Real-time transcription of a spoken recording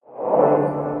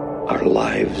Our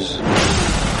lives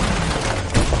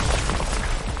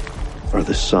are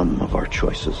the sum of our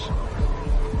choices.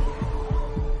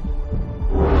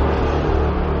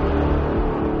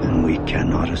 And we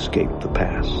cannot escape the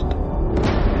past.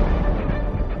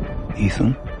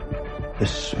 Ethan,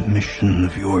 this mission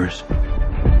of yours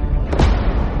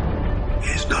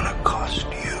is gonna cost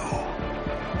you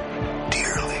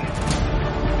dearly.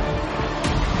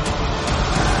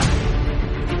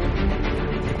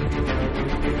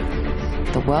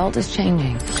 The world is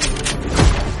changing.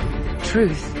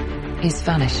 Truth is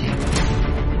vanishing.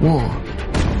 War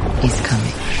is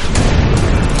coming.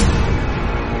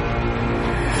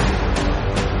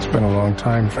 It's been a long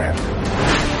time, friend.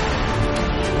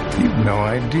 You've no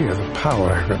idea the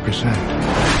power I represent.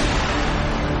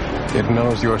 It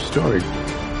knows your story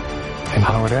and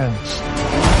how it ends.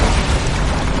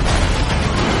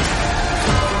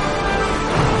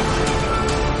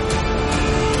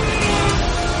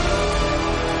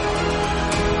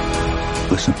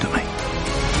 Listen to me.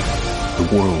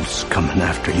 The world's coming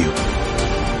after you.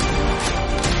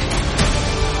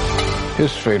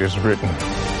 His fate is written.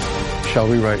 Shall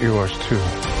we write yours too?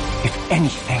 If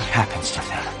anything happens to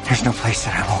them, there's no place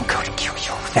that I won't go to kill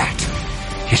you. That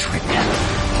is written.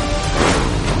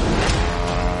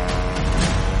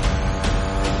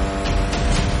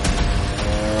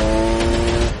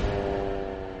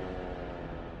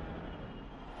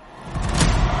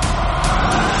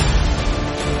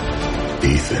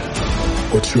 Ethan,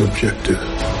 what's your objective?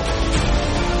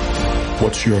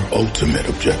 What's your ultimate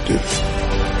objective?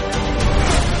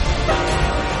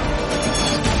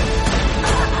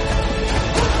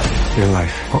 Your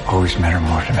life will always matter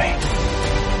more to me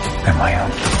than my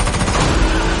own.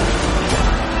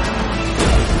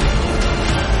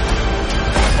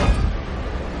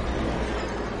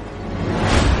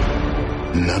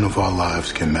 None of our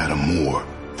lives can matter more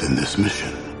than this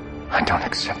mission. I don't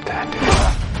accept that.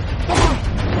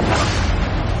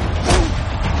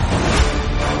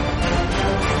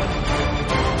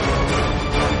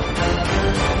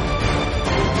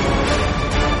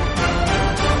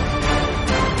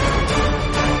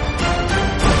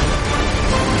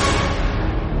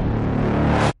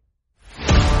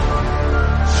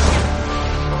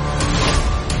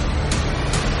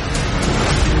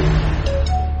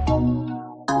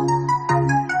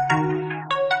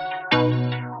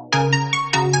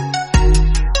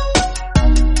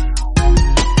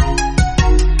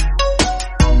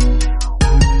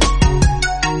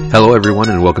 Hello everyone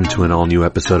and welcome to an all-new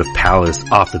episode of Palace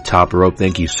Off the Top Rope.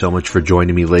 Thank you so much for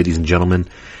joining me, ladies and gentlemen.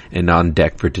 And on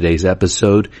deck for today's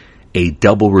episode, a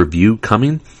double review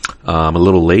coming. I'm a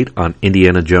little late on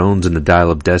Indiana Jones and the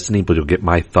Dial of Destiny, but you'll get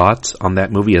my thoughts on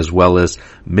that movie as well as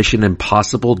Mission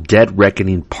Impossible Dead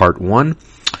Reckoning Part 1.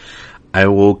 I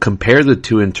will compare the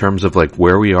two in terms of like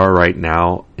where we are right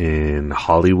now in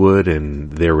Hollywood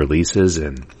and their releases,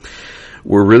 and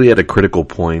we're really at a critical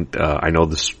point. I know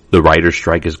the writer's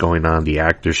strike is going on, the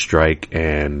actor's strike,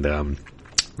 and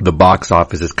the box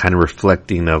office is kind of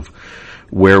reflecting of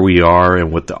where we are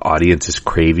and what the audience is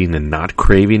craving and not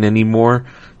craving anymore.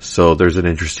 So there's an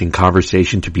interesting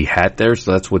conversation to be had there.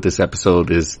 So that's what this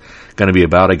episode is going to be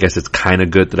about. I guess it's kind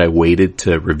of good that I waited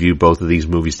to review both of these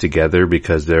movies together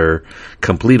because they're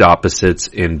complete opposites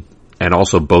and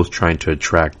also both trying to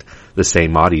attract the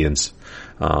same audience.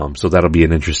 So that'll be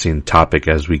an interesting topic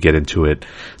as we get into it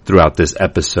throughout this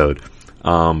episode.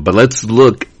 But let's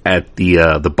look at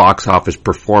the box office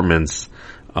performance,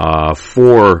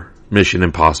 for Mission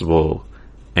Impossible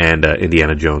and,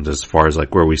 Indiana Jones as far as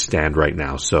like where we stand right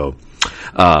now. So,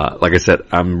 like I said,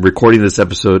 I'm recording this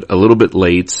episode a little bit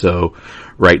late. So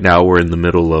right now we're in the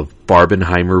middle of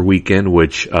Barbenheimer weekend,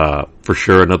 which, for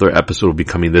sure another episode will be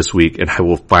coming this week, and I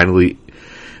will finally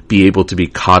be able to be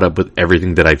caught up with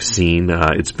everything that I've seen.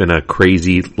 It's been a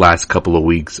crazy last couple of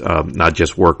weeks, not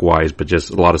just work-wise, but just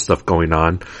a lot of stuff going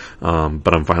on.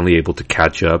 But I'm finally able to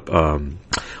catch up.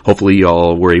 Hopefully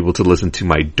y'all were able to listen to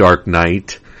my Dark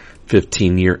Knight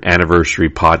 15-year anniversary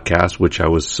podcast, which I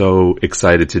was so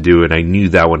excited to do, and I knew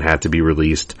that one had to be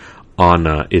released on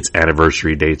its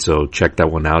anniversary date. So check that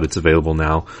one out. It's available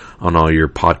now on all your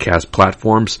podcast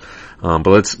platforms. But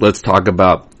let's talk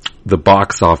about the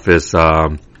box office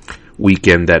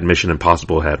weekend that Mission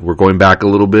Impossible had. We're going back a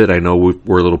little bit. I know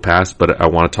we're a little past, but I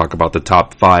want to talk about the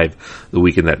top 5 the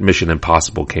weekend that Mission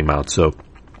Impossible came out. So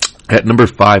at number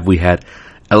 5 we had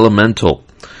Elemental,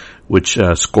 which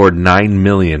scored 9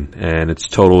 million, and its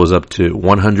total was up to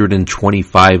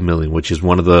 125 million, which is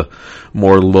one of the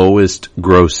more lowest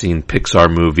grossing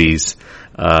Pixar movies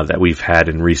that we've had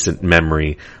in recent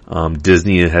memory.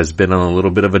 Disney has been on a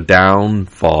little bit of a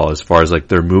downfall as far as like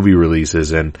their movie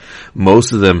releases, and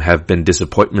most of them have been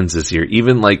disappointments this year,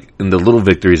 even like in the little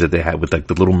victories that they had with like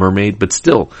The Little Mermaid, but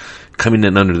still coming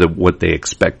in under what they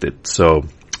expected. So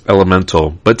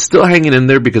Elemental, but still hanging in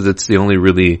there because it's the only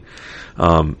really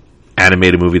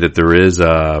animated movie that there is.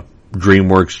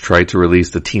 DreamWorks tried to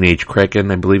release the Teenage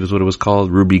Kraken, I believe is what it was called,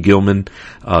 Ruby Gillman.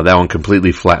 That one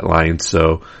completely flatlined,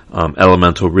 so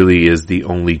Elemental really is the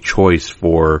only choice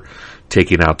for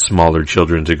taking out smaller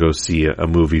children to go see a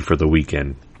movie for the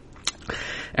weekend.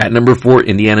 At number 4,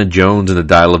 Indiana Jones and the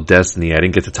Dial of Destiny. I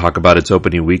didn't get to talk about its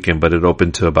opening weekend, but it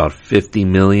opened to about 50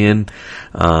 million,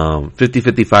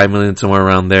 55 million, somewhere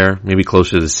around there, maybe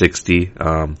closer to 60.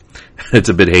 It's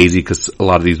a bit hazy because a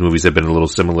lot of these movies have been a little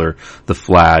similar. The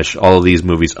Flash, all of these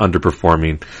movies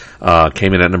underperforming,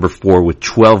 came in at number 4 with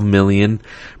 12 million,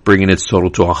 bringing its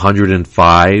total to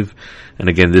 105. And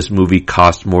again, this movie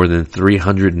cost more than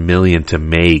 300 million to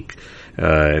make,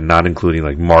 not including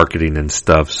like marketing and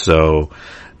stuff. So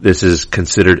this is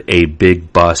considered a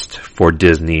big bust for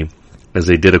Disney, as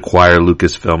they did acquire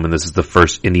Lucasfilm, and this is the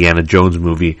first Indiana Jones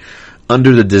movie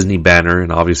under the Disney banner,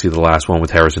 and obviously the last one with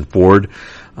Harrison Ford.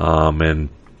 And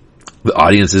the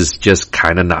audience is just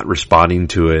kind of not responding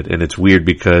to it, and it's weird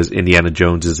because Indiana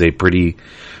Jones is a pretty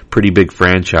big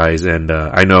franchise, and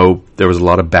I know there was a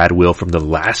lot of bad will from the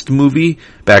last movie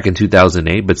back in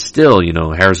 2008, but still, you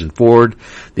know, Harrison Ford,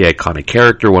 the iconic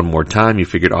character, one more time, you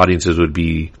figured audiences would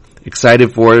be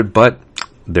excited for it, but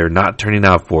they're not turning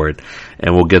out for it,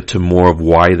 and we'll get to more of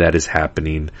why that is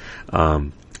happening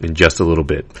in just a little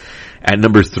bit. At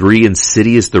number 3,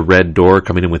 Insidious: The Red Door,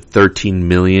 coming in with 13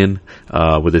 million,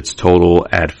 with its total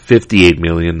at 58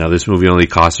 million. Now this movie only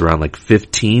costs around like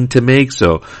 15 to make,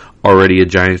 so already a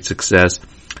giant success.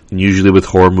 And usually with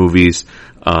horror movies,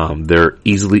 they're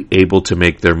easily able to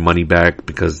make their money back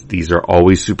because these are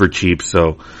always super cheap.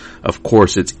 So of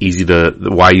course it's easy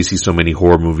why you see so many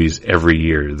horror movies every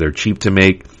year. They're cheap to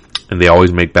make, and they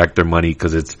always make back their money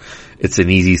because it's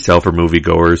an easy sell for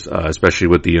moviegoers, especially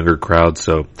with the younger crowd.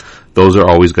 So those are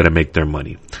always going to make their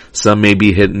money. Some may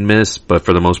be hit and miss, but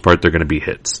for the most part, they're going to be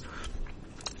hits.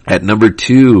 At number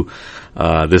 2,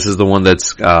 this is the one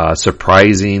that's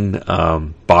surprising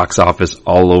box office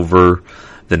all over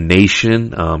the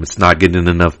nation. It's not getting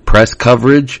enough press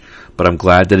coverage, but I'm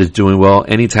glad that it's doing well.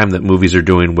 Anytime that movies are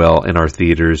doing well in our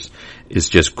theaters is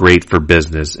just great for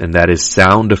business, and that is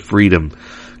Sound of Freedom,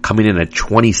 coming in at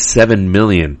 27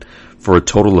 million for a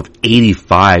total of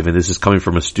 85, and this is coming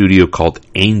from a studio called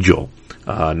Angel.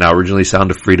 Now originally Sound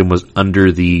of Freedom was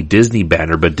under the Disney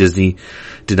banner, but Disney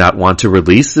did not want to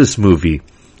release this movie.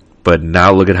 But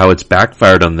now look at how it's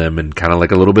backfired on them, and kind of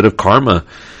like a little bit of karma.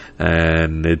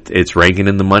 And it's ranking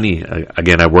in the money.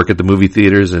 Again, I work at the movie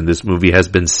theaters, and this movie has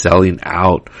been selling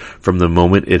out from the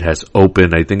moment it has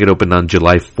opened. I think it opened on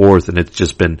July 4th, and it's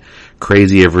just been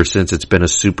crazy ever since. It's been a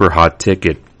super hot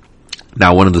ticket.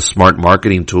 Now, one of the smart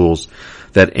marketing tools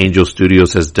that Angel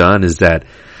Studios has done is that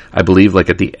I believe like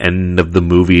at the end of the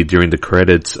movie during the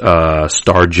credits,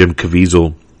 star Jim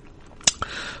Caviezel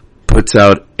puts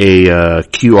out a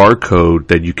QR code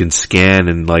that you can scan,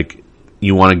 and like if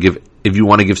you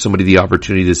want to give somebody the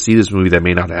opportunity to see this movie that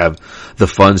may not have the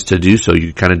funds to do so,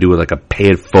 you kind of do it like a pay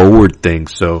it forward thing.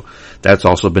 So that's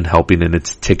also been helping in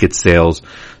its ticket sales.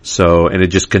 So, and it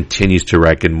just continues to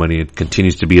rack in money. It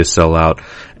continues to be a sellout,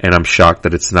 and I'm shocked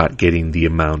that it's not getting the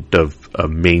amount of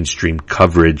mainstream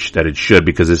coverage that it should,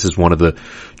 because this is one of the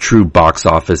true box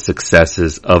office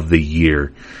successes of the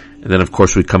year. And then of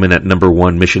course we come in at number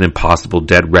 1, Mission Impossible: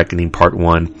 Dead Reckoning Part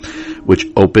 1, which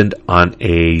opened on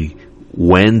a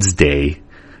Wednesday,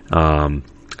 and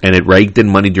it ranked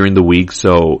in money during the week,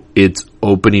 so its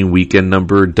opening weekend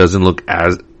number doesn't look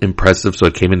as impressive, so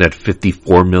it came in at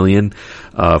 54 million,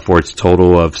 for its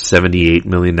total of 78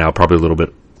 million now, probably a little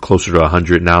bit closer to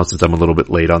 100 now since I'm a little bit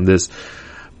late on this.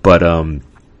 But,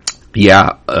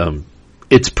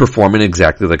 it's performing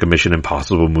exactly like a Mission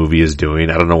Impossible movie is doing.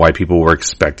 I don't know why people were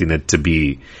expecting it to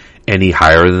be any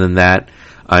higher than that.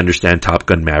 I understand Top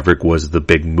Gun Maverick was the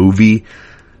big movie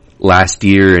last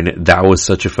year, and that was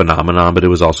such a phenomenon, but it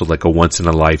was also like a once in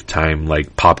a lifetime,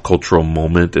 like pop cultural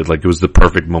moment. It was the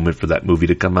perfect moment for that movie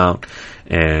to come out.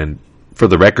 And for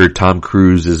the record, Tom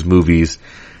Cruise's movies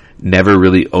never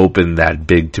really opened that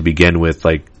big to begin with.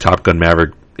 Like Top Gun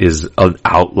Maverick is an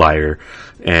outlier.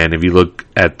 And if you look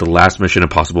at the last Mission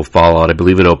Impossible Fallout, I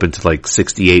believe it opened to like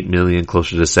 68 million,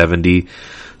 closer to 70.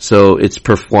 So it's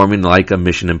performing like a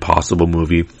Mission Impossible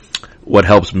movie. What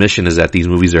helps Mission is that these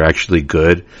movies are actually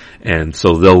good, and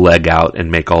so they'll leg out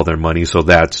and make all their money. So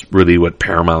that's really what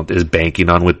Paramount is banking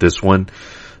on with this one.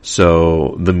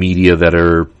 So the media that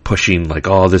are pushing like,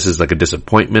 oh, this is like a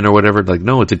disappointment or whatever, like,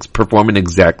 no, it's performing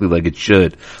exactly like it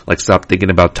should. Like, stop thinking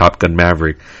about Top Gun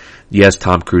Maverick. Yes,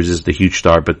 Tom Cruise is the huge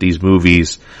star, but these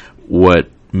movies, what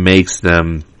makes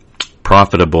them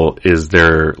profitable is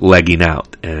their legging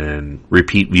out and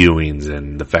repeat viewings,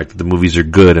 and the fact that the movies are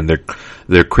good and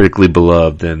they're critically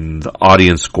beloved and the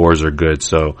audience scores are good.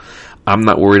 So I'm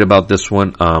not worried about this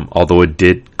one, although it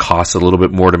did cost a little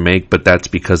bit more to make, but that's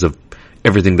because of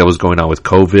everything that was going on with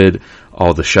COVID,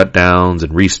 all the shutdowns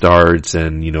and restarts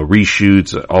and,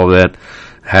 reshoots, all that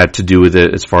had to do with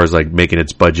it as far as like making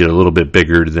its budget a little bit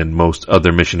bigger than most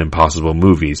other Mission Impossible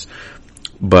movies.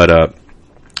 But,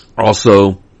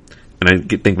 also, and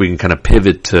I think we can kind of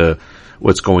pivot to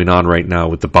what's going on right now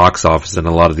with the box office and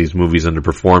a lot of these movies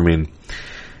underperforming.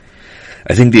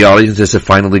 I think the audiences have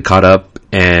finally caught up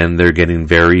and they're getting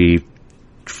very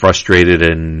frustrated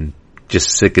and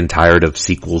just sick and tired of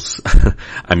sequels.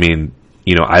 I mean,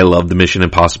 I love the Mission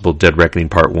Impossible Dead Reckoning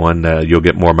Part 1. You'll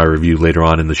get more of my review later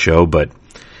on in the show, but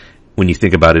when you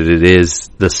think about it, it is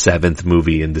the 7th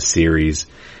movie in the series,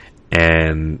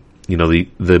 and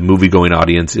the movie-going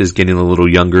audience is getting a little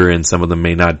younger, and some of them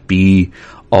may not be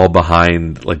all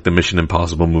behind like the Mission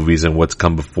Impossible movies and what's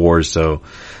come before, so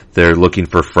they're looking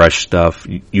for fresh stuff.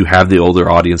 You have the older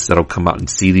audience that'll come out and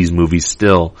see these movies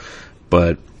still,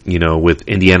 but with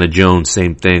Indiana Jones,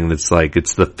 same thing. It's like,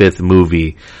 it's the 5th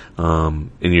movie,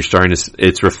 and you're starting to,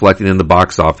 it's reflecting in the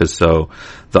box office, so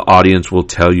the audience will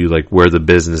tell you like where the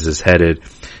business is headed.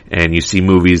 And you see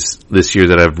movies this year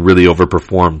that have really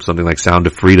overperformed, something like Sound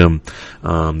of Freedom,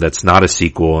 that's not a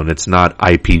sequel and it's not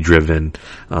IP driven.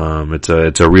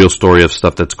 It's a real story of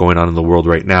stuff that's going on in the world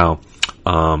right now.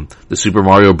 The Super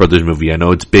Mario Brothers movie, I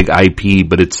know it's big IP,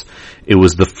 but it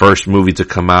was the first movie to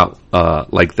come out,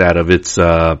 like that of its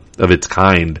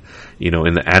kind, in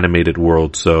the animated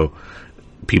world. So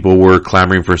people were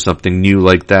clamoring for something new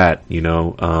like that,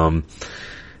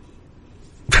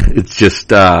 it's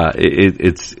just,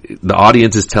 it's, the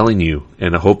audience is telling you,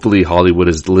 and hopefully Hollywood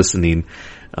is listening,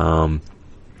 and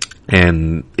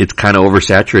it's kind of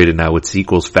oversaturated now with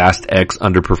sequels. Fast X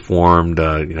underperformed,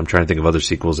 I'm trying to think of other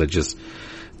sequels that just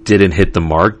didn't hit the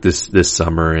mark this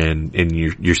summer, and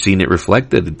you're seeing it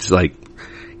reflected. It's like,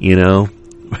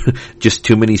 just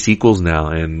too many sequels now,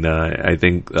 and, I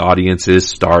think the audience is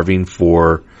starving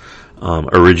for,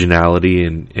 originality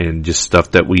and just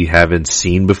stuff that we haven't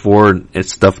seen before.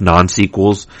 It's stuff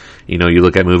non-sequels. You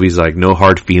look at movies like No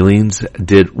Hard Feelings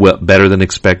did better than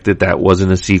expected. That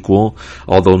wasn't a sequel,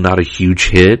 although not a huge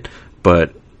hit,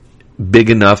 but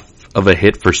big enough of a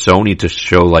hit for Sony to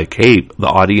show like, hey, the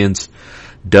audience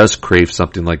does crave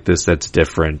something like this that's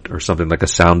different, or something like a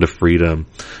Sound of Freedom.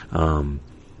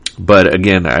 But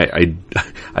again,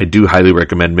 I do highly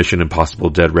recommend Mission Impossible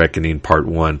Dead Reckoning Part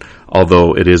 1.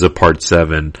 Although it is a Part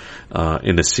 7,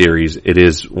 in the series, it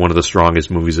is one of the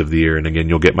strongest movies of the year. And again,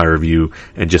 you'll get my review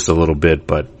in just a little bit,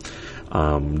 but,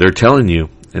 they're telling you.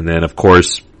 And then of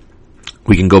course,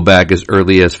 we can go back as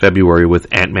early as February with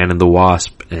Ant-Man and the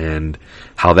Wasp and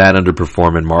how that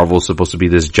underperformed, and Marvel's supposed to be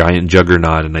this giant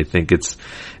juggernaut, and I think it's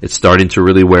starting to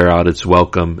really wear out its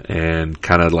welcome, and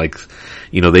kind of like,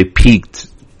 they peaked,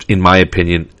 in my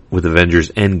opinion, with Avengers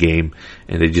Endgame,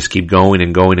 and they just keep going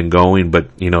and going and going,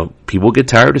 but, people get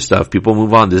tired of stuff. People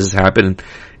move on. This has happened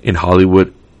in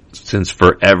Hollywood since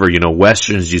forever.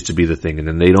 Westerns used to be the thing, and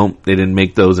then they didn't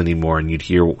make those anymore, and you'd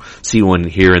see one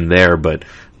here and there, but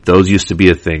those used to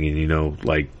be a thing, and,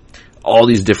 like, all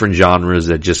these different genres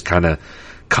that just kind of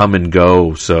come and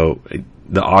go. So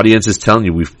the audience is telling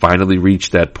you we've finally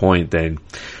reached that point, and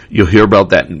you'll hear about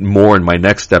that more in my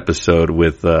next episode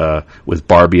with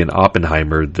Barbie and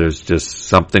Oppenheimer. There's just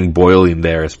something boiling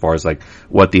there as far as like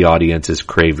what the audience is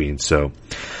craving. So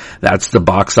that's the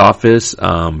box office,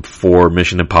 for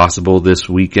Mission Impossible this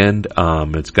weekend.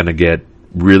 It's gonna get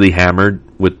really hammered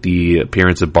with the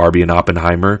appearance of Barbie and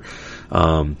Oppenheimer.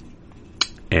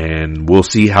 And we'll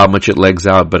see how much it legs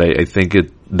out, but I think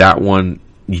that one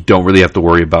you don't really have to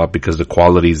worry about because the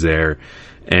quality's there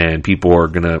and people are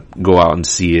gonna go out and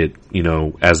see it,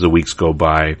 as the weeks go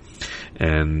by.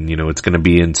 And, it's gonna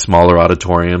be in smaller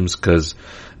auditoriums because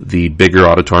the bigger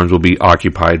auditoriums will be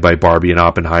occupied by Barbie and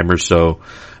Oppenheimer. So,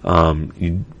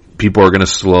 people are gonna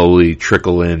slowly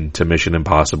trickle in to Mission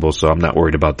Impossible, so I'm not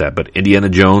worried about that. But Indiana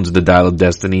Jones and the Dial of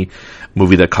Destiny,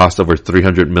 movie that cost over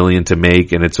 $300 million to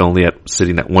make, and it's only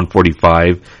sitting at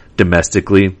 $145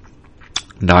 domestically.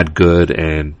 Not good,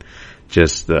 and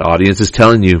just the audience is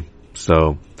telling you.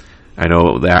 So I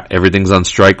know that everything's on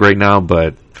strike right now,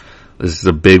 but this is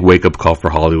a big wake up call for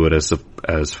Hollywood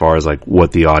as far as like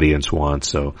what the audience wants.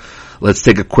 So let's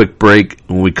take a quick break.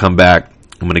 When we come back,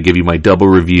 I'm going to give you my double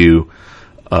review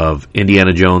of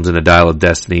Indiana Jones and the Dial of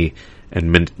Destiny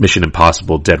and Mission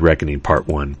Impossible Dead Reckoning Part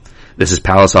 1. This is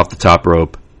Palace Off the Top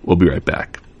Rope. We'll be right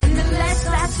back.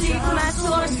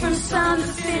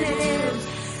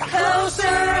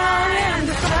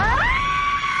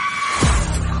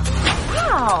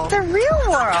 The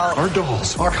real world. Our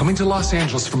dolls are coming to Los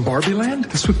Angeles from Barbie Land.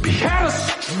 This would be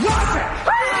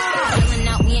catastrophic. Selling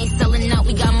out, we ain't selling out.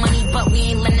 We got money, but we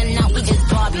ain't lending out. We just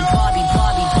Barbie.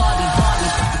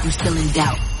 You still in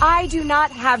doubt? I do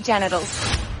not have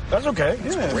genitals. That's okay.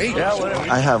 Yeah, great. Yeah,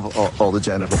 I have all the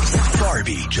genitals.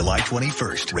 Barbie, July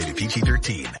 21st, rated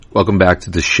PG-13. Welcome back to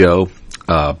the show.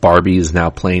 Barbie is now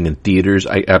playing in theaters.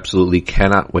 I absolutely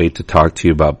cannot wait to talk to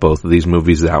you about both of these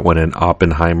movies, that one and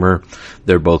Oppenheimer.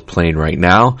 They're both playing right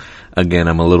now. Again,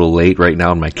 I'm a little late right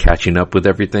now in my catching up with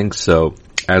everything. So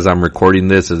as I'm recording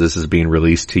this, as this is being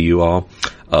released to you all,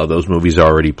 those movies are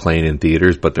already playing in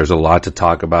theaters, but there's a lot to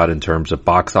talk about in terms of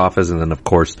box office and then of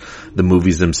course the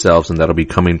movies themselves, and that'll be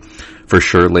coming for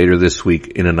sure later this week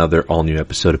in another all new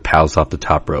episode of Palace Off the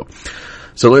Top Rope.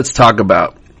 So let's talk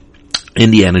about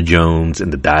Indiana Jones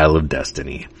and the Dial of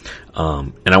Destiny.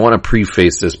 And I want to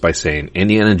preface this by saying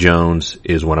Indiana Jones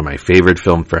is one of my favorite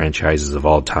film franchises of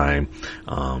all time.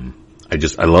 I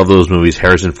love those movies.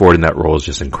 Harrison Ford in that role is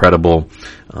just incredible.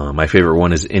 My favorite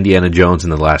one is Indiana Jones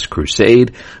and the Last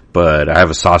Crusade, but I have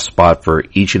a soft spot for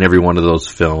each and every one of those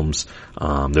films.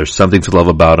 There's something to love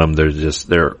about them.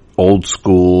 They're old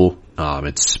school.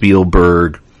 It's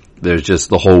Spielberg. There's just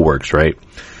the whole works, right?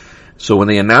 So when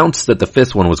they announced that the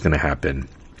fifth one was going to happen,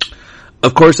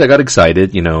 of course I got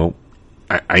excited. You know,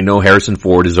 I know Harrison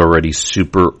Ford is already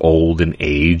super old in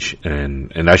age,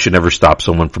 and that should never stop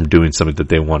someone from doing something that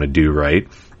they want to do, right?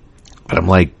 But I'm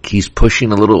like, he's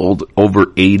pushing a little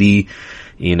over 80.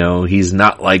 You know, he's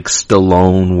not like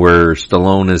Stallone, where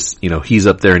Stallone is, you know, he's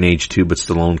up there in age too, but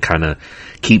Stallone kind of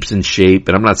keeps in shape.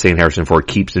 And I'm not saying Harrison Ford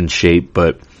keeps in shape,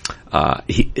 but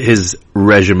his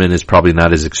regimen is probably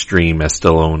not as extreme as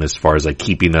Stallone as far as like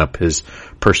keeping up his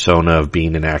persona of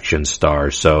being an action star.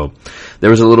 So there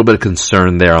was a little bit of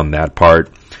concern there on that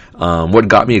part. What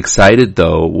got me excited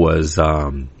though was,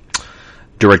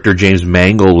 director James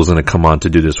Mangold was going to come on to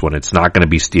do this one. It's not going to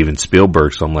be Steven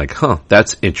Spielberg. So I'm like,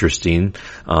 that's interesting.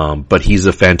 But he's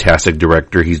a fantastic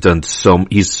director. He's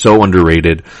so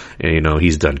underrated. You know,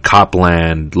 he's done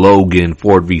Copland, Logan,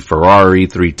 Ford v Ferrari,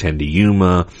 310 to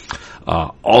Yuma,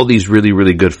 all these really,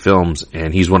 really good films.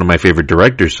 And he's one of my favorite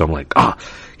directors. So I'm like,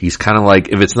 he's kind of like,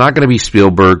 if it's not going to be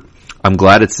Spielberg, I'm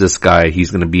glad it's this guy.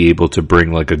 He's going to be able to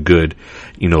bring like a good,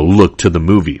 you know, look to the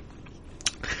movie.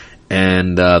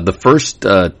 And the first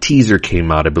teaser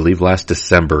came out, I believe, last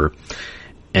December.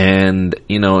 And,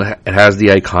 you know, it has the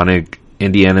iconic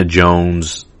Indiana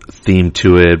Jones theme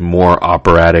to it, more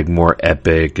operatic, more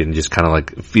epic, and just kind of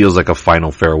like feels like a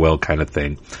final farewell kind of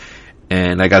thing.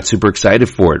 And I got super excited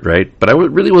for it, right? But I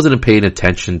really wasn't paying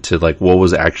attention to like what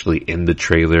was actually in the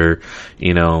trailer.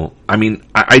 You know, I mean,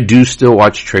 I do still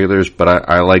watch trailers, but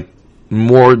I like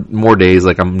more days,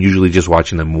 like I'm usually just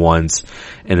watching them once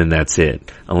and then that's it.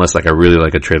 Unless like I really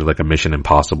like a trailer like a Mission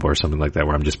Impossible or something like that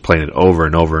where I'm just playing it over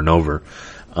and over and over.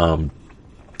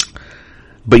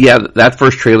 But yeah, that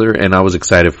first trailer, and I was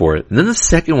excited for it. And then the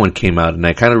second one came out and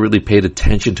I kind of really paid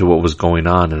attention to what was going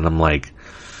on, and I'm like,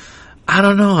 I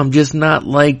don't know, I'm just not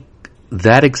like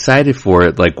that excited for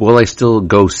it. Like, will I still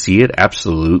go see it?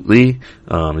 Absolutely.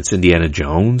 It's Indiana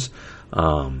Jones.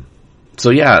 So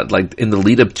yeah, like in the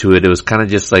lead up to it, it was kind of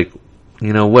just like,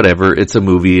 you know, whatever. It's a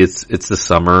movie. It's the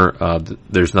summer.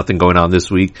 There's nothing going on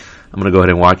this week. I'm going to go ahead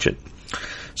and watch it.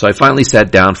 So I finally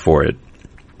sat down for it,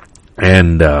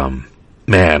 and,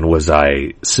 man, was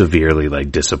I severely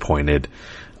like disappointed.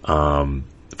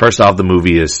 First off, the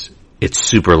movie it's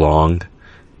super long.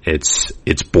 It's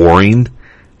boring.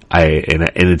 And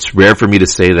it's rare for me to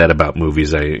say that about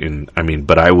movies.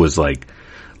 But I was like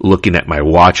looking at my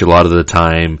watch a lot of the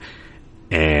time,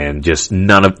 and just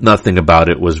nothing about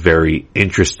it was very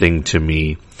interesting to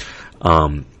me.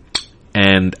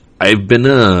 And I've been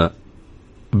a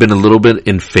little bit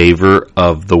in favor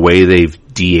of the way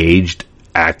they've de-aged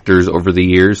actors over the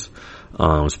years,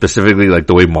 specifically like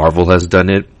the way Marvel has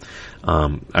done it.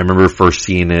 I remember first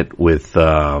seeing it with,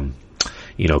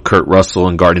 Kurt Russell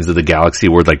in Guardians of the Galaxy,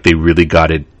 where like they really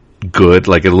got it good.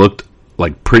 Like it looked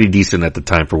like pretty decent at the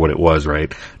time for what it was,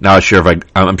 right? Now I'm sure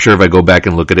if I go back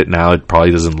and look at it now, it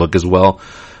probably doesn't look as well.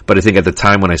 But I think at the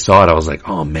time when I saw it, I was like,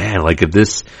 oh man, like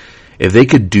if they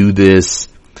could do this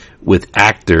with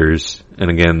actors,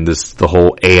 and again, the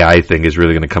whole AI thing is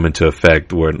really going to come into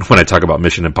effect when I talk about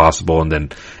Mission Impossible, and then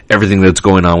everything that's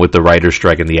going on with the writer's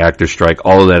strike and the actor's strike,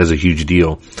 all of that is a huge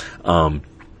deal.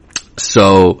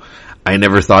 So I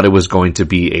never thought it was going to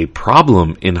be a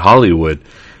problem in Hollywood.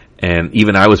 And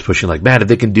even I was pushing like, man, if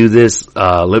they can do this,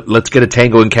 let's get a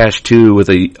Tango and Cash 2 with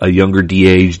a younger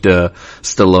de-aged,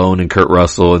 Stallone and Kurt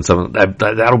Russell and something.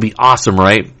 That'll be awesome,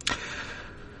 right?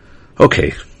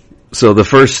 Okay. So the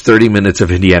first 30 minutes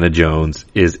of Indiana Jones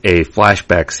is a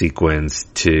flashback sequence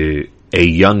to a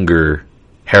younger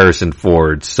Harrison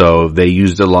Ford. So they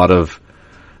used a lot of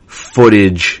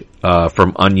footage,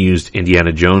 from unused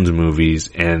Indiana Jones movies,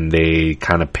 and they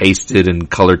kind of pasted and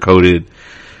color coded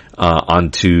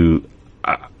onto,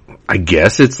 I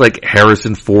guess it's like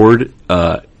Harrison Ford,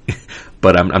 but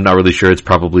I'm not really sure. It's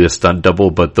probably a stunt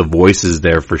double, but the voice is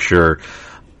there for sure.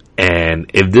 And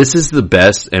if this is the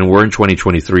best, and we're in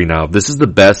 2023 now, if this is the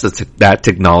best that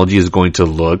technology is going to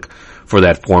look for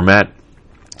that format,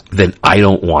 then I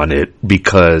don't want it,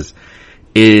 because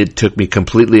it took me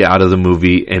completely out of the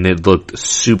movie and it looked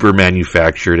super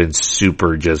manufactured and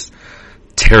super just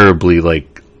terribly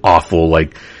like awful.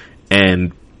 Like,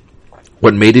 and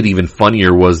what made it even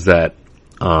funnier was that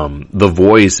the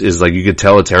voice is like, you can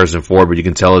tell it's Harrison Ford, but you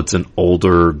can tell it's an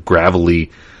older,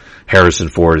 gravelly Harrison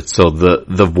Ford. So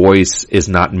the voice is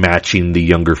not matching the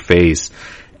younger face.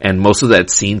 And most of that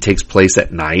scene takes place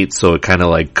at night, so it kind of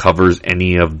like covers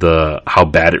any of the how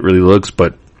bad it really looks.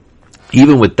 But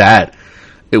even with that,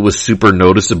 it was super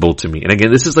noticeable to me. And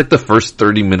again, this is like the first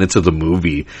 30 minutes of the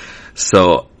movie,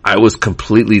 so I was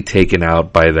completely taken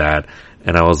out by that.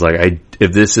 And I was like,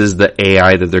 if this is the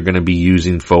AI that they're going to be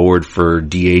using forward for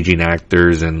de-aging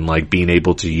actors and like being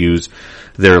able to use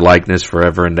their likeness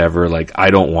forever and ever, like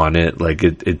I don't want it. Like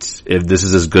it's if this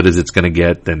is as good as it's going to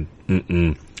get, then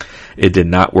it did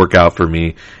not work out for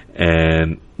me.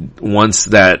 And once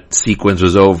that sequence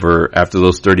was over, after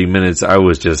those 30 minutes, I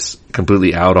was just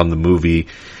completely out on the movie.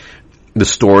 The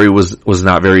story was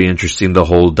not very interesting, the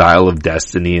whole Dial of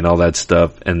Destiny and all that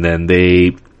stuff. And then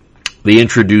they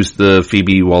introduced the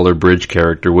Phoebe Waller-Bridge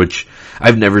character, which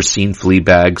I've never seen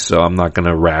Fleabag, so I'm not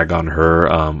gonna rag on her.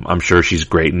 I'm sure she's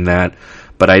great in that,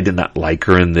 but I did not like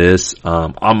her in this.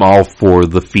 I'm all for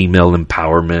the female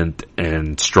empowerment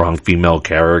and strong female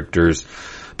characters,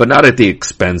 but not at the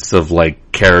expense of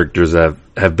like characters that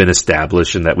have been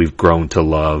established and that we've grown to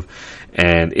love.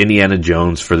 And Indiana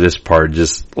Jones for this part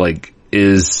just like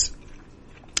is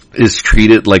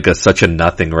treated like such a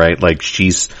nothing, right? Like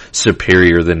she's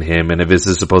superior than him. And if this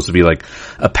is supposed to be like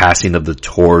a passing of the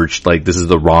torch, like this is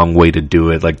the wrong way to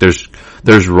do it. Like there's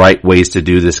right ways to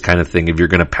do this kind of thing if you're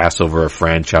going to pass over a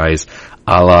franchise,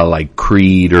 a la like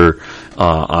Creed or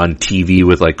on TV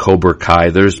with like Cobra Kai.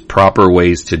 There's proper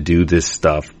ways to do this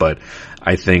stuff, but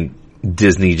I think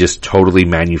Disney just totally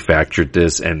manufactured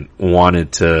this and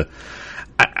wanted to.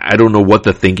 I don't know what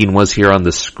the thinking was here on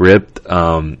the script.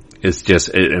 It's just,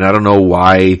 and I don't know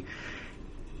why.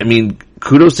 I mean,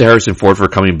 kudos to Harrison Ford for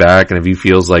coming back, and if he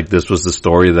feels like this was the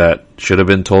story that should have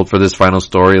been told for this final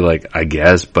story, like, I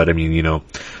guess, but I mean, you know,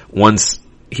 once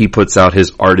he puts out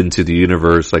his art into the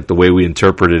universe, like, the way we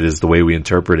interpret it is the way we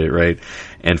interpret it, right?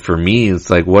 And for me,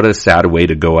 it's like, what a sad way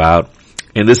to go out.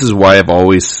 And this is why I've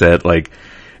always said, like,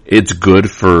 it's good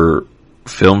for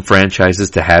film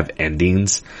franchises to have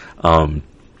endings,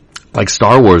 like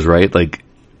Star Wars, right? Like,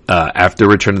 after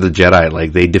Return of the Jedi,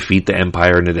 like they defeat the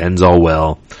Empire and it ends all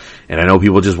well. And I know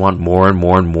people just want more and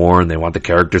more and more, and they want the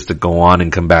characters to go on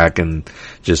and come back and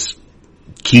just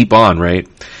keep on, right?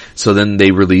 So then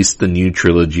they released the new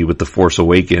trilogy with The Force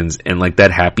Awakens, and like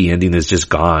that happy ending is just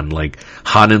gone. Like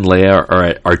Han and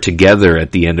Leia are together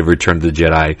at the end of Return of the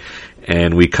Jedi,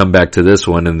 and we come back to this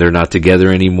one and they're not together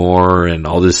anymore, and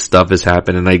all this stuff has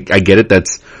happened. And I get it,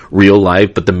 that's real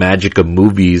life, but the magic of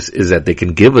movies is that they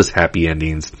can give us happy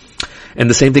endings. And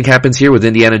the same thing happens here with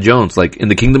Indiana Jones. Like in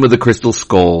the Kingdom of the Crystal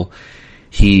Skull,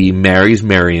 he marries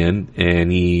Marion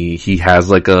and he has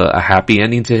like a happy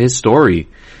ending to his story.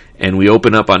 And we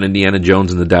open up on Indiana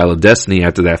Jones and the Dial of Destiny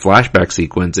after that flashback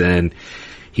sequence, and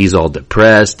he's all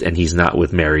depressed and he's not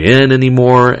with Marianne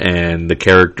anymore, and the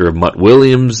character of Mutt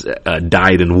Williams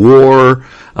died in war,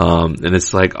 and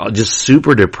it's like just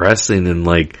super depressing. And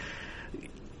like,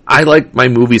 I like my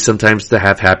movies sometimes to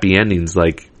have happy endings.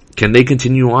 Like, can they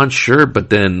continue on? Sure, but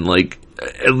then like,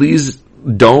 at least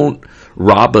don't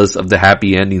rob us of the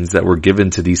happy endings that were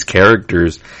given to these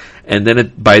characters. And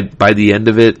then by the end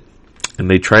of it, and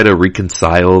they try to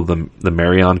reconcile the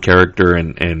Marion character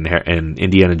and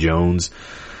Indiana Jones.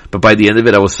 But by the end of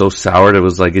it, I was so soured. It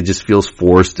was like, it just feels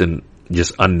forced and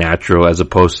just unnatural, as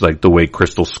opposed to like the way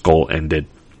Crystal Skull ended.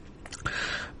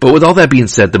 But with all that being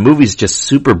said, the movie's just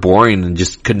super boring and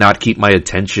just could not keep my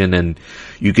attention. And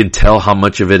you can tell how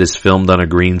much of it is filmed on a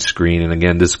green screen. And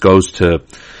again, this goes to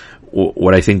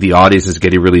what I think the audience is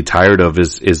getting really tired of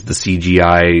is the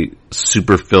CGI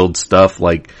super filled stuff.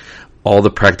 Like, all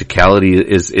the practicality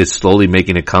is slowly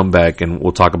making a comeback, and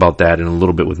we'll talk about that in a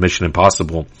little bit with Mission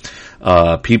Impossible.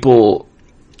 People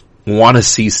want to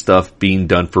see stuff being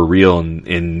done for real,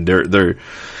 and they're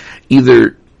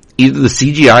either the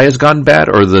CGI has gotten bad,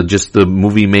 or the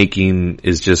movie making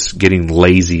is just getting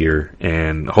lazier,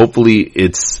 and hopefully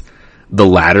it's the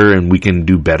latter, and we can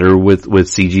do better with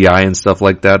CGI and stuff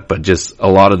like that. But just a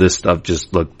lot of this stuff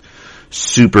just looked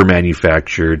super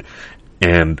manufactured,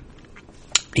 and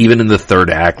even in the third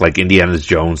act, like Indiana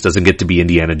Jones doesn't get to be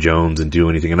Indiana Jones and do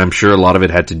anything. And I'm sure a lot of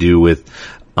it had to do with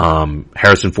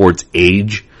Harrison Ford's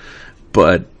age,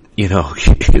 but in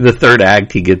the third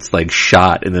act he gets like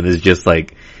shot, and then it's just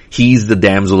like he's the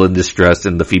damsel in distress,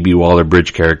 and the Phoebe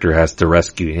Waller-Bridge character has to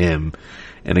rescue him.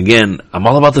 And again, I'm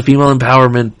all about the female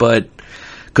empowerment, but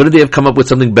couldn't they have come up with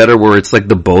something better where it's like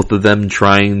the both of them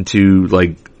trying to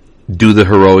like do the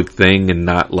heroic thing, and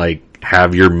not like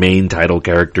have your main title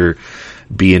character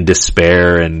be in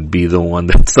despair and be the one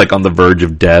that's like on the verge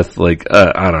of death? Like,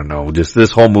 I don't know. Just this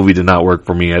whole movie did not work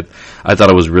for me. I thought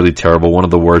it was really terrible. One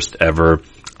of the worst ever.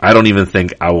 I don't even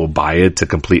think I will buy it to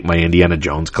complete my Indiana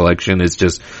Jones collection. It's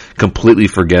just completely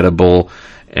forgettable.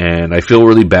 And I feel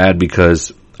really bad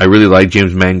because I really like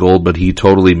James Mangold, but he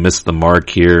totally missed the mark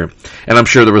here. And I'm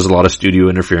sure there was a lot of studio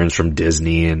interference from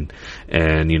Disney and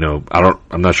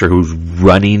I'm not sure who's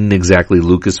running exactly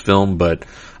Lucasfilm, but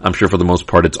I'm sure for the most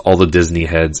part it's all the Disney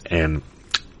heads, and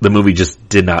the movie just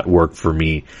did not work for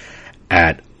me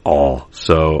at all.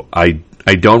 So I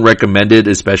don't recommend it,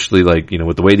 especially like,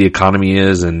 with the way the economy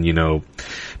is and,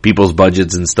 people's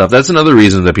budgets and stuff. That's another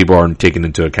reason that people aren't taking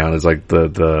into account, is like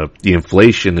the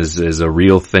inflation is a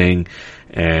real thing,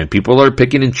 and people are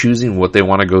picking and choosing what they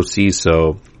want to go see.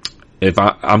 So if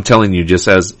I'm telling you,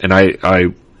 I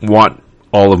want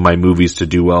all of my movies to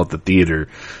do well at the theater,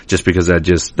 just because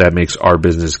that makes our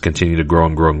business continue to grow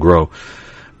and grow and grow.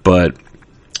 But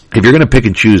if you're going to pick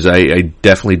and choose, I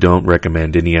definitely don't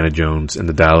recommend Indiana Jones and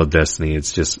the Dial of Destiny.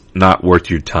 It's just not worth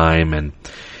your time, and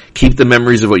keep the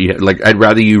memories of what you had. Like, I'd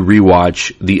rather you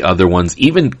rewatch the other ones.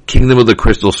 Even Kingdom of the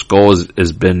Crystal Skull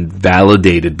has been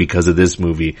validated because of this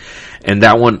movie, and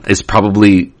that one is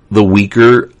probably the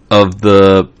weaker of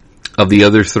the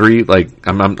other three. Like,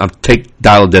 I'm take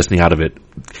Dial of Destiny out of it.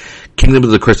 Kingdom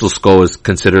of the Crystal Skull is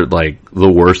considered like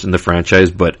the worst in the franchise,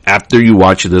 but after you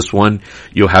watch this one,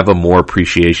 you'll have a more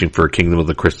appreciation for Kingdom of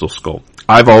the Crystal Skull.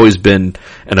 I've always been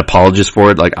an apologist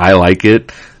for it. Like, I like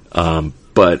it,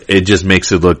 but it just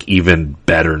makes it look even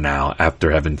better now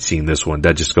after having seen this one.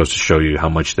 That just goes to show you how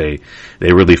much they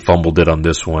really fumbled it on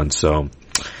this one. So,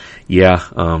 yeah,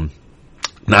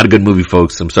 not a good movie,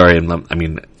 folks. I'm sorry. And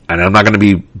I'm not going to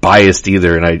be biased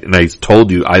either. And I told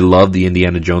you I love the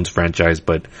Indiana Jones franchise,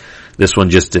 but this one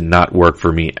just did not work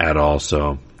for me at all.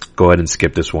 So go ahead and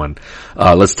skip this one.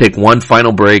 Let's take one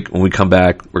final break. When we come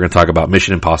back, we're going to talk about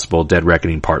Mission Impossible: Dead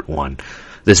Reckoning Part 1.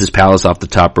 This is Palace Off the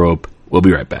Top Rope. We'll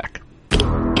be right back.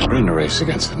 We're in a race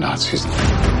against the Nazis.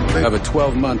 We have a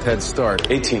 12-month head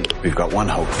start. 18. We've got one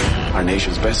hope. Our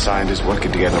nation's best scientists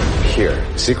working together here.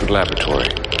 Secret laboratory.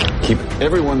 Keep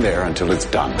everyone there until it's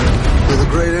done. You're the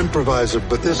great improviser,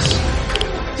 but this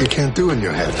you can't do in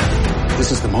your head.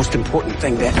 This is the most important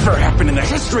thing that ever happened in the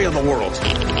history of the world.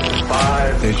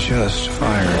 5. They just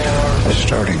fired a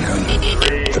starting gun.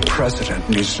 The president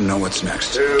needs to know what's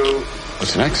next. 2.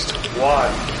 What's next?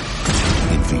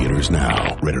 1. In theaters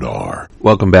now. Rated R.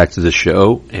 Welcome back to the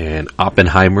show. And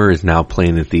Oppenheimer is now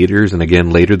playing in theaters. And again,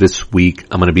 later this week,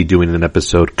 I'm going to be doing an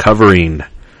episode covering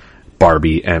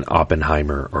Barbie and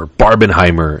Oppenheimer, or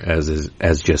Barbenheimer,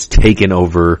 as just taken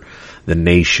over the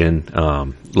nation.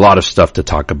 A lot of stuff to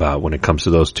talk about when it comes to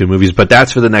those two movies, but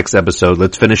that's for the next episode.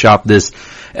 Let's finish off this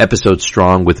episode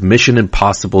strong with Mission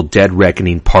Impossible: Dead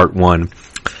Reckoning Part 1.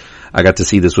 I got to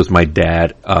see this with my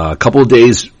dad a couple of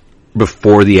days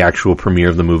before the actual premiere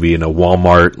of the movie in a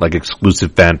Walmart, like,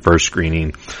 exclusive fan first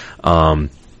screening. And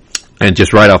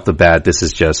just right off the bat, this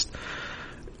is just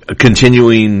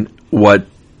continuing what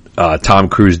Tom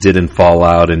Cruise did in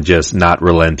Fallout, and just not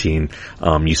relenting.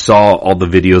 You saw all the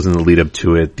videos in the lead up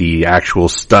to it, the actual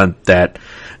stunt that,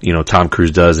 Tom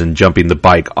Cruise does in jumping the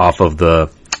bike off of the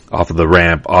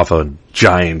ramp, off a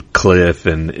giant cliff.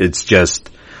 And it's just,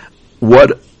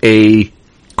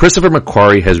 Christopher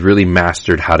McQuarrie has really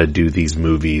mastered how to do these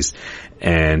movies.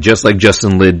 And just like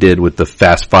Justin Lin did with the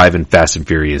Fast 5 and Fast and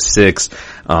Furious 6,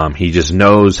 he just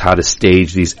knows how to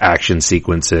stage these action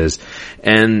sequences.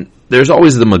 And there's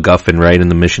always the MacGuffin, right, in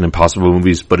the Mission Impossible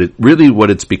movies, but what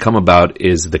it's become about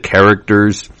is the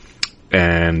characters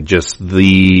and just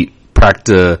the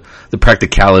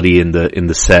practicality in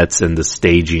the sets and the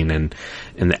staging and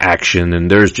the action, and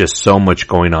there's just so much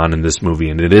going on in this movie,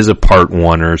 and it is a part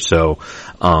one-er, so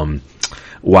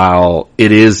while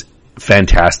it is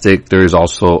fantastic, there's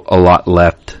also a lot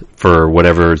left for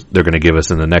whatever they're going to give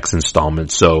us in the next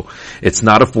installment. So it's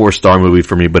not a 4-star movie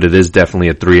for me, but it is definitely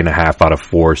a 3.5 out of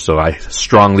 4. So I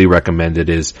strongly recommend it.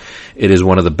 It is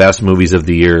one of the best movies of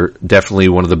the year, definitely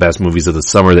one of the best movies of the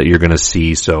summer that you're going to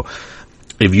see. So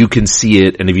if you can see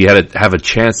it, and if you have a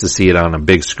chance to see it on a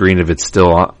big screen, if it's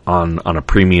still on a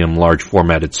premium large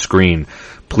formatted screen,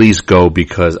 please go,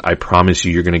 because I promise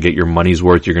you're going to get your money's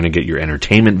worth. You're going to get your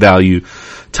entertainment value.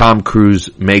 Tom Cruise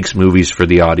makes movies for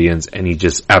the audience, and he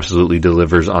just absolutely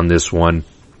delivers on this one.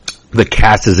 The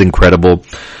cast is incredible.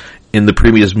 In the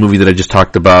previous movie that I just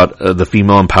talked about, the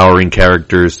female empowering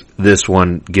characters, this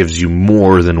one gives you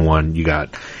more than one. You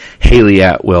got Haley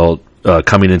Atwell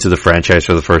coming into the franchise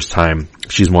for the first time.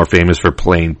 She's more famous for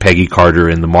playing Peggy Carter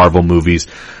in the Marvel movies,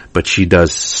 but she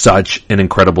does such an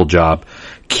incredible job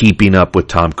keeping up with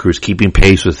Tom Cruise, keeping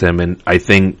pace with him, and I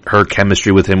think her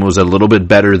chemistry with him was a little bit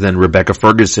better than Rebecca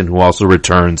Ferguson, who also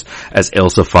returns as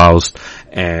Ilsa Faust,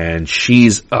 and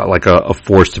she's like a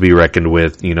force to be reckoned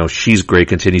with. You know, she's great,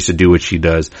 continues to do what she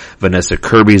does. Vanessa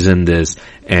Kirby's in this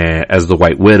as the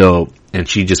White Widow, and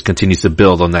she just continues to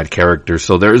build on that character.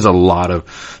 So there's a lot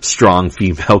of strong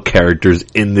female characters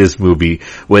in this movie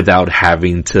without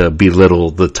having to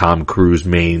belittle the Tom Cruise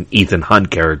main Ethan Hunt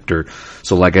character.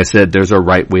 So like I said, there's a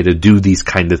right way to do these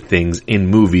kind of things in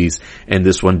movies, and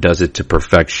this one does it to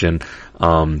perfection.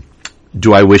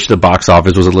 Do I wish the box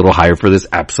office was a little higher for this?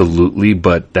 Absolutely,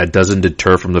 but that doesn't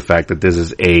deter from the fact that this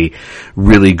is a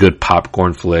really good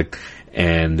popcorn flick,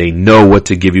 and they know what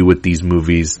to give you with these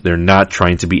movies. They're not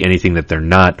trying to be anything that they're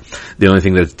not. The only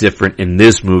thing that's different in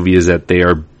this movie is that they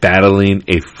are battling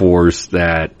a force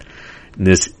that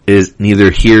this is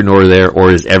neither here nor there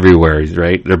or is everywhere,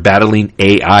 right? They're battling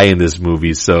AI in this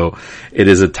movie, so it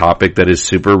is a topic that is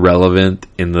super relevant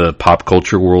in the pop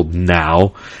culture world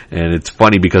now. And it's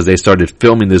funny because they started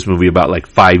filming this movie about like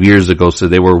 5 years ago, so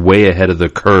they were way ahead of the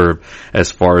curve as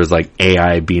far as like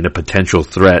AI being a potential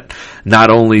threat,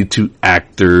 not only to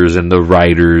actors and the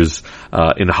writers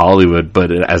in Hollywood,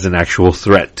 but as an actual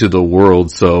threat to the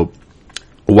world. So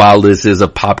while this is a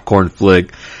popcorn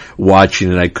flick,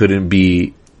 watching it, I couldn't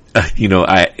be, in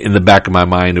the back of my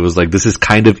mind, it was like, this is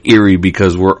kind of eerie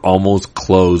because we're almost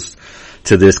close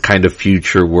to this kind of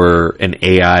future where an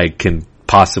AI can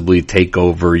possibly take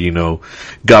over,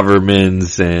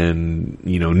 governments and,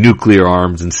 nuclear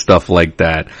arms and stuff like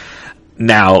that.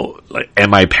 Now,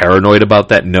 am I paranoid about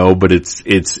that? No, but it's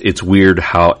weird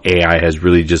how AI has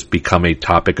really just become a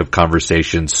topic of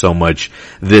conversation so much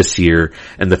this year,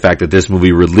 and the fact that this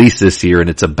movie released this year and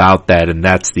it's about that, and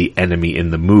that's the enemy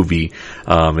in the movie,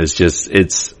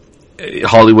 Hollywood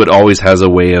always has a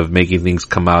way of making things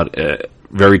come out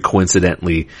very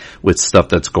coincidentally with stuff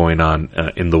that's going on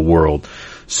in the world.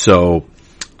 So,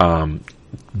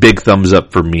 big thumbs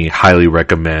up for me, highly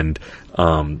recommend.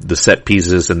 The set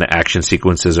pieces and the action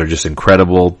sequences are just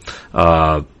incredible.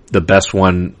 The best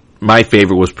one, my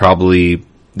favorite, was probably,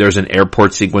 there's an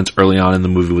airport sequence early on in the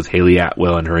movie with Haley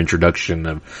Atwell and her introduction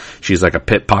of, she's like a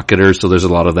pickpocketer, so there's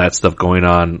a lot of that stuff going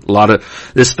on.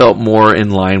 This felt more in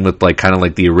line with kind of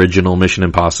like the original Mission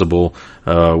Impossible,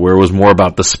 where it was more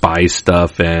about the spy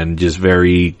stuff and just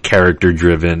very character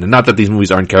driven. And not that these movies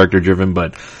aren't character driven,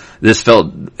 but this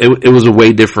felt, it was a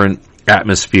way different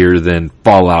atmosphere than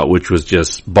Fallout, which was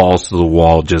just balls to the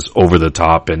wall, just over the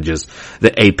top, and just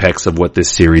the apex of what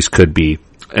this series could be.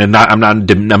 And I'm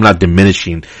not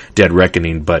diminishing Dead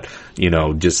Reckoning, but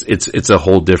it's a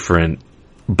whole different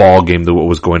ball game than what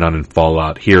was going on in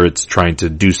Fallout. Here it's trying to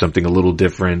do something a little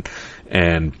different,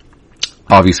 and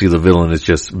obviously the villain is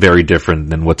just very different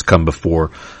than what's come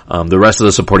before. The rest of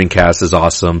the supporting cast is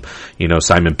awesome.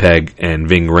 Simon Pegg and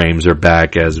Ving Rhames are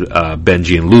back as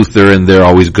Benji and Luther, and they're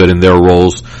always good in their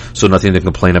roles, so nothing to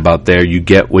complain about there. You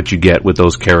get what you get with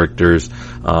those characters.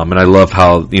 And I love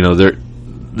how,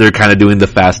 they're kind of doing the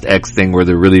Fast X thing where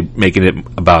they're really making it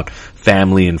about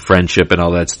family and friendship and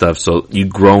all that stuff. So you've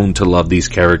grown to love these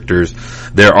characters.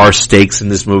 There are stakes in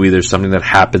this movie. There's something that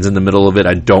happens in the middle of it.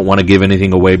 I don't want to give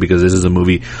anything away because this is a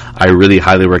movie I really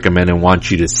highly recommend and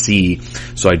want you to see.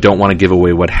 So I don't want to give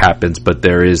away what happens, but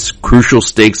there is crucial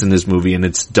stakes in this movie, and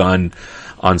it's done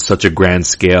on such a grand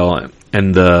scale.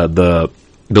 And the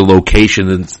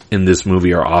locations in this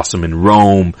movie are awesome. In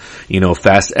Rome,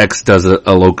 Fast X does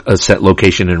a set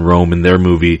location in Rome in their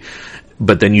movie,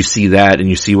 but then you see that and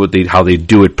you see how they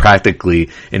do it practically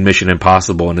in Mission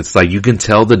Impossible, and it's like you can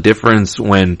tell the difference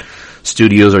when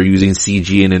studios are using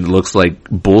CG and it looks like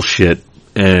bullshit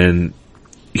And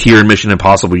here in Mission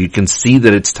Impossible, you can see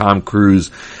that it's Tom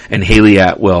Cruise and Haley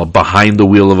Atwell behind the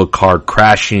wheel of a car,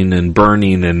 crashing and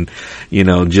burning and,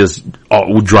 just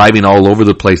driving all over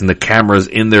the place, and the camera's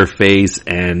in their face,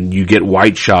 and you get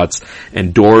wide shots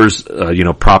and doors,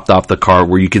 propped off the car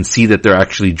where you can see that they're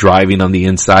actually driving on the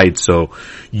inside. So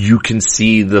you can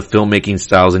see the filmmaking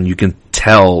styles, and you can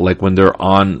tell, like, when they're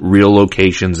on real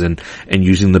locations and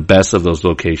using the best of those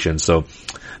locations. So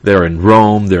they're in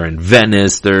Rome, they're in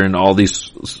Venice, they're in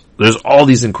there's all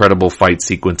these incredible fight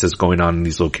sequences going on in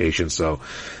these locations. So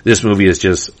this movie is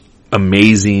just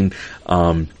amazing.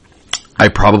 I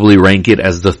probably rank it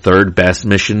as the third best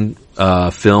Mission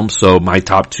film. So my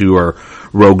top two are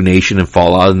Rogue Nation and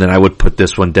Fallout, and then I would put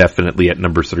this one definitely at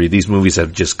number 3. These movies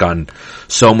have just gotten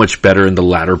so much better in the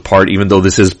latter part, even though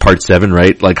this is part 7,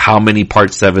 right? Like, how many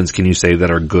part 7s can you say that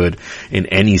are good in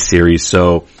any series?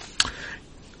 So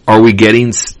are we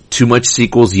getting too much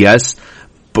sequels? Yes.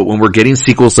 But when we're getting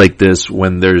sequels like this,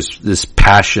 when there's this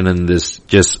passion and this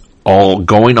just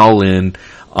going all in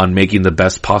on making the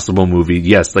best possible movie,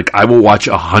 yes, like, I will watch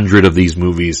 100 of these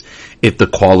movies if the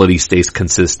quality stays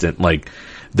consistent. Like,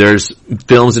 there's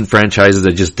films and franchises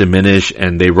that just diminish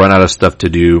and they run out of stuff to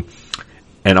do.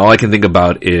 And all I can think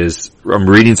about is, I'm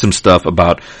reading some stuff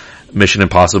about Mission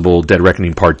Impossible Dead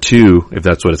Reckoning Part 2, if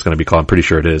that's what it's going to be called. I'm pretty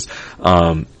sure it is.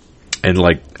 And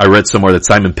like, I read somewhere that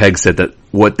Simon Pegg said that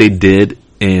what they did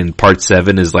in part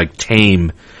 7 is like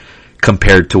tame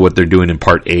compared to what they're doing in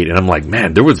part 8. And I'm like,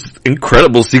 man, there was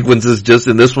incredible sequences just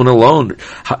in this one alone.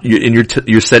 And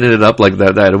you're setting it up like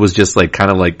that it was just like,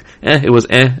 kind of like, it was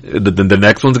the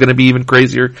next one's going to be even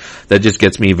crazier. That just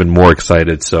gets me even more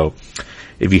excited. So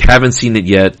if you haven't seen it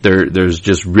yet, there's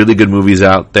just really good movies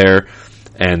out there,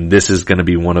 and this is going to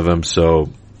be one of them.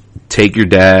 So take your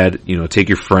dad, take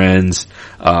your friends.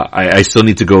 I still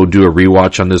need to go do a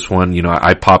rewatch on this one.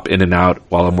 I pop in and out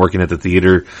while I'm working at the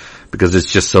theater because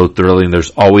it's just so thrilling.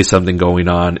 There's always something going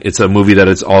on. It's a movie that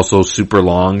is also super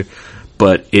long,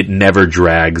 but it never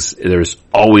drags. There's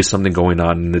always something going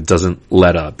on, and it doesn't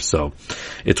let up. So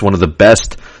it's one of the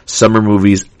best summer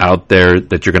movies out there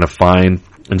that you're going to find,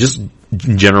 and just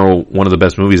in general, one of the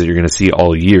best movies that you're going to see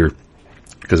all year,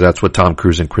 because that's what Tom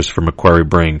Cruise and Christopher McQuarrie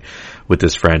bring with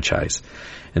this franchise.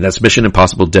 And that's Mission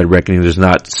Impossible Dead Reckoning. There's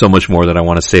not so much more that I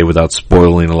want to say without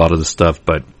spoiling a lot of the stuff,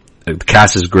 but the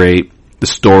cast is great. The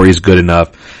story is good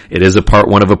enough. It is a part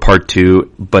 1 of a part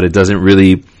 2, but it doesn't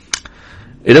really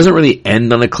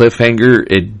end on a cliffhanger.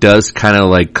 It does kind of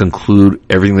like conclude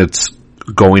everything that's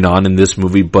going on in this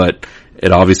movie, but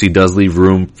it obviously does leave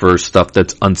room for stuff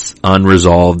that's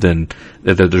unresolved, and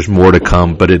that there's more to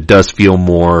come, but it does feel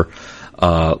more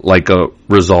like a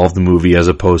resolved movie as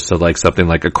opposed to like something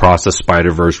like Across the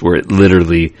Spider-Verse, where it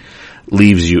literally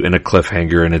leaves you in a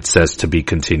cliffhanger and it says to be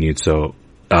continued. So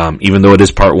even though it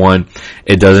is part 1,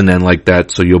 it doesn't end like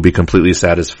that, so you'll be completely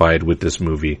satisfied with this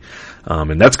movie.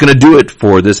 And that's going to do it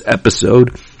for this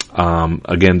episode.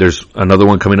 Again, there's another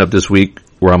one coming up this week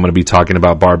where I'm going to be talking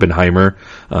about Barbenheimer.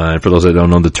 And for those that don't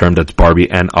know the term, that's Barbie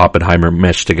and Oppenheimer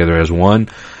meshed together as one.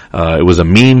 It was a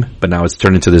meme, but now it's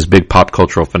turned into this big pop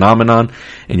cultural phenomenon,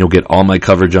 and you'll get all my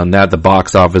coverage on that, the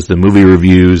box office, the movie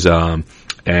reviews,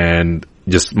 and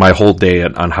just my whole day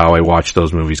on how I watched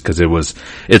those movies, because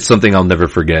it's something I'll never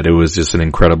forget. It was just an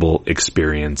incredible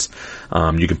experience.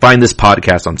 You can find this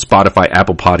podcast on Spotify,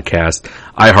 Apple Podcast,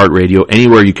 iHeartRadio,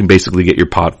 anywhere you can basically get your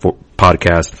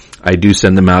podcast. I do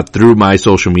send them out through my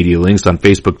social media links on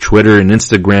Facebook, Twitter, and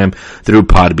Instagram, through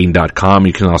podbean.com.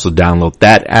 You can also download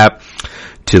that app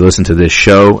to listen to this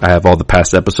show. I have all the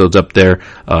past episodes up there,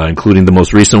 including the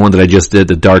most recent one that I just did,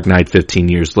 The Dark Knight 15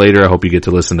 Years Later. I hope you get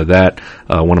to listen to that.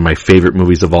 One of my favorite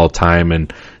movies of all time,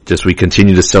 and just we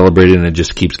continue to celebrate it, and it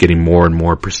just keeps getting more and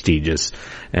more prestigious.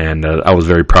 And I was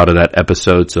very proud of that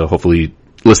episode, so hopefully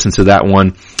listen to that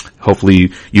one.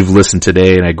 Hopefully you've listened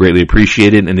today, and I greatly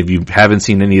appreciate it. And if you haven't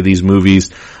seen any of these movies,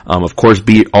 of course,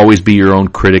 always be your own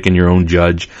critic and your own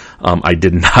judge. I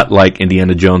did not like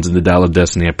Indiana Jones and the Dial of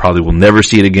Destiny. I probably will never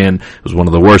see it again. It was one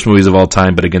of the worst movies of all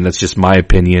time, but again, that's just my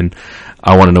opinion.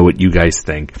 I want to know what you guys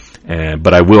think.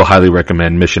 But I will highly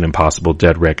recommend Mission Impossible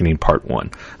Dead Reckoning Part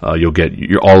 1. You'll get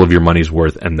all of your money's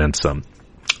worth and then some.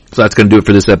 So that's going to do it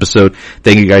for this episode.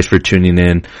 Thank you guys for tuning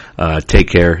in. Take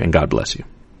care, and God bless you.